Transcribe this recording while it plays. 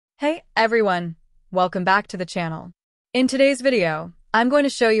Hey everyone, welcome back to the channel. In today's video, I'm going to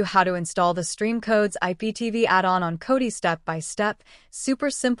show you how to install the Xtream-Codes IPTV add-on on Kodi step by step,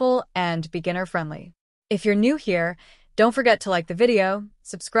 super simple and beginner friendly. If you're new here, don't forget to like the video,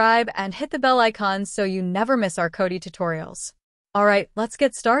 subscribe, and hit the bell icon so you never miss our Kodi tutorials. Alright, let's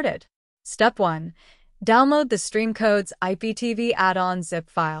get started. Step 1. Download the Xtream-Codes IPTV add-on zip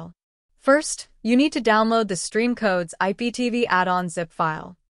file. First, you need to download the Xtream-Codes IPTV add-on zip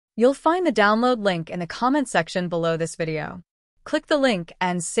file. You'll find the download link in the comment section below this video. Click the link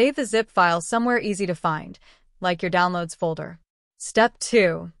and save the zip file somewhere easy to find, like your downloads folder. Step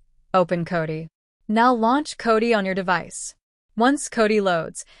 2. Open Kodi. Now launch Kodi on your device. Once Kodi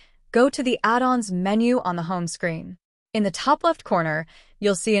loads, go to the add-ons menu on the home screen. In the top left corner,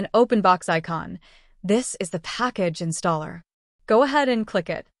 you'll see an open box icon. This is the package installer. Go ahead and click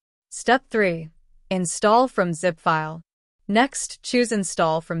it. Step 3. Install from zip file. Next, choose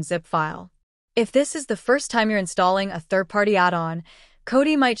Install from zip file. If this is the first time you're installing a third-party add-on,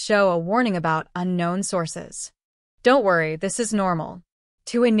 Kodi might show a warning about unknown sources. Don't worry, this is normal.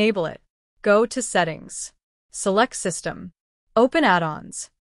 To enable it, go to Settings. Select System. Open Add-ons.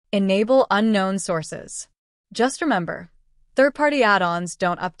 Enable unknown sources. Just remember, third-party add-ons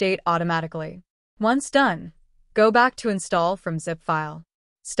don't update automatically. Once done, go back to Install from zip file.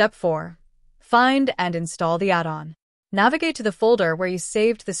 Step 4. Find and install the add-on. Navigate to the folder where you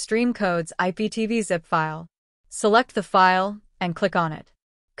saved the Xtream-Codes IPTV zip file. Select the file and click on it.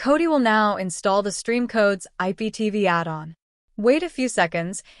 Kodi will now install the Xtream-Codes IPTV add-on. Wait a few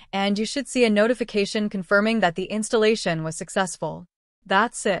seconds and you should see a notification confirming that the installation was successful.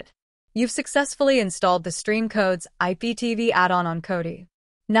 That's it. You've successfully installed the Xtream-Codes IPTV add-on on Kodi.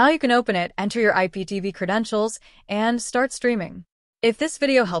 Now you can open it, enter your IPTV credentials, and start streaming. If this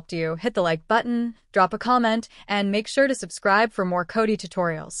video helped you, hit the like button, drop a comment, and make sure to subscribe for more Kodi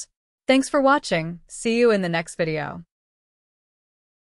tutorials. Thanks for watching. See you in the next video.